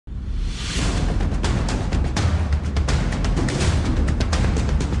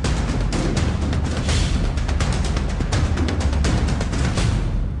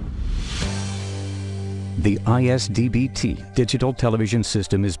The ISDB-T digital television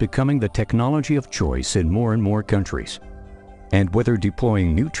system is becoming the technology of choice in more and more countries. And whether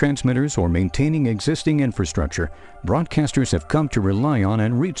deploying new transmitters or maintaining existing infrastructure, broadcasters have come to rely on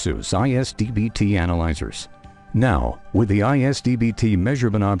Anritsu's ISDB-T analyzers. Now, with the ISDB-T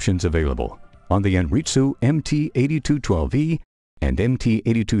measurement options available on the Anritsu MT8212E and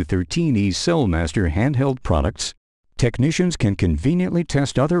MT8213E Cellmaster handheld products, technicians can conveniently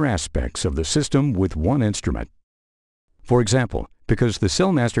test other aspects of the system with one instrument. For example, because the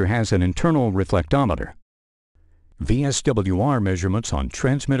Cellmaster has an internal reflectometer, VSWR measurements on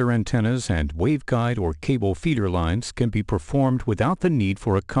transmitter antennas and waveguide or cable feeder lines can be performed without the need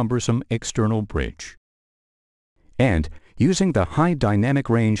for a cumbersome external bridge. And using the high dynamic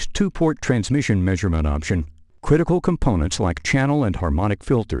range 2-port transmission measurement option, critical components like channel and harmonic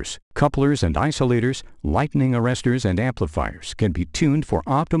filters, couplers and isolators, lightning arresters and amplifiers can be tuned for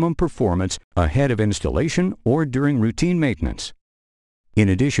optimum performance ahead of installation or during routine maintenance. In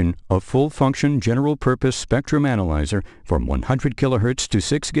addition, a full-function general-purpose spectrum analyzer from 100 kHz to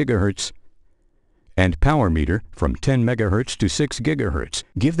 6 GHz and power meter from 10 MHz to 6 GHz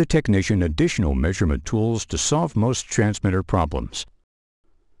give the technician additional measurement tools to solve most transmitter problems.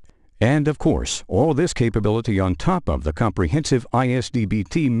 And of course, all this capability on top of the comprehensive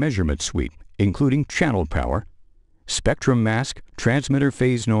ISDB-T measurement suite, including channel power, spectrum mask, transmitter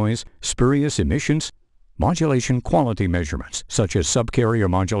phase noise, spurious emissions, modulation quality measurements such as subcarrier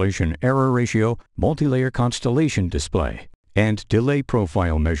modulation error ratio, multilayer constellation display, and delay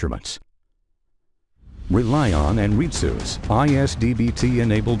profile measurements. Rely on Anritsu's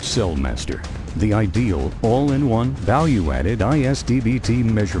ISDB-T-enabled Cellmaster, the ideal all-in-one value-added ISDB-T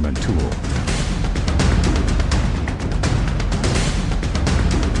measurement tool.